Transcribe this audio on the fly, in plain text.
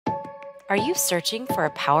Are you searching for a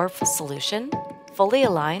powerful solution, fully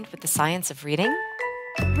aligned with the science of reading?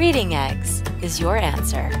 Reading Eggs is your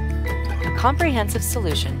answer. A comprehensive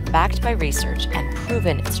solution backed by research and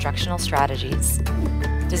proven instructional strategies.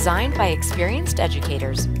 Designed by experienced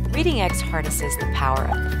educators, Reading Eggs harnesses the power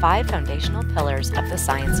of the 5 foundational pillars of the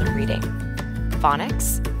science of reading: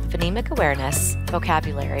 Phonics, Phonemic Awareness,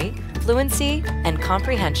 Vocabulary, Fluency, and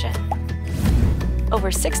Comprehension. Over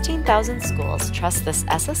 16,000 schools trust this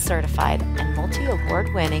ESSA-certified and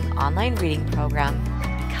multi-award-winning online reading program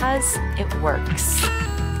because it works.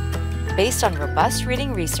 Based on robust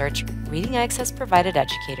reading research, Reading Eggs has provided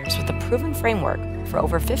educators with a proven framework for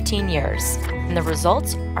over 15 years, and the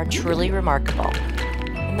results are truly remarkable.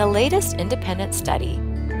 In the latest independent study,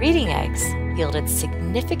 Reading Eggs yielded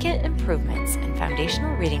significant improvements in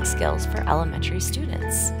foundational reading skills for elementary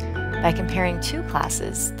students. By comparing 2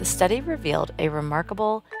 classes, the study revealed a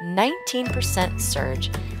remarkable 19% surge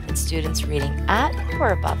in students reading at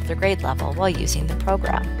or above their grade level while using the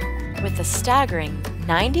program, with a staggering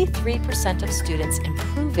 93% of students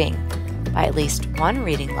improving by at least 1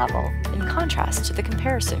 reading level, in contrast to the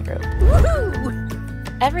comparison group.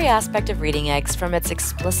 Every aspect of Reading Eggs, from its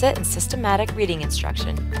explicit and systematic reading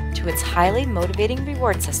instruction to its highly motivating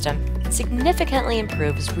reward system, significantly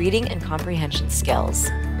improves reading and comprehension skills.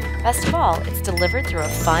 Best of all, it's delivered through a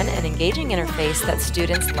fun and engaging interface that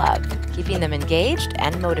students love, keeping them engaged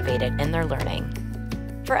and motivated in their learning.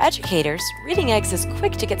 For educators, Reading Eggs is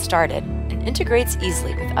quick to get started and integrates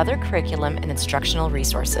easily with other curriculum and instructional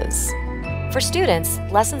resources. For students,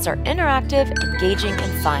 lessons are interactive, engaging,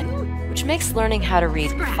 and fun, which makes learning how to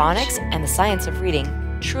read phonics and the science of reading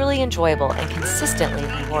truly enjoyable and consistently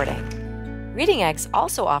rewarding. Reading Eggs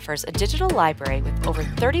also offers a digital library with over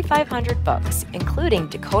 3,500 books, including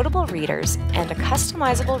decodable readers and a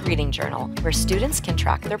customizable reading journal where students can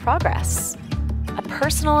track their progress. A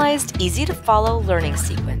personalized, easy-to-follow learning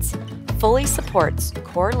sequence fully supports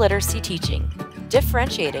core literacy teaching,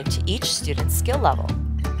 differentiated to each student's skill level.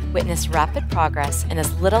 Witness rapid progress in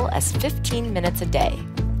as little as 15 minutes a day.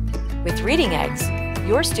 With Reading Eggs,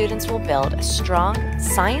 your students will build a strong,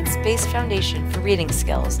 science-based foundation for reading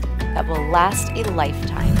skills that will last a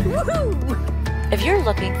lifetime. If you're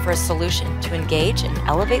looking for a solution to engage and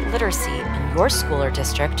elevate literacy in your school or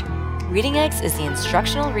district, Reading Eggs is the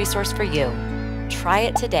instructional resource for you. Try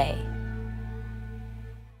it today.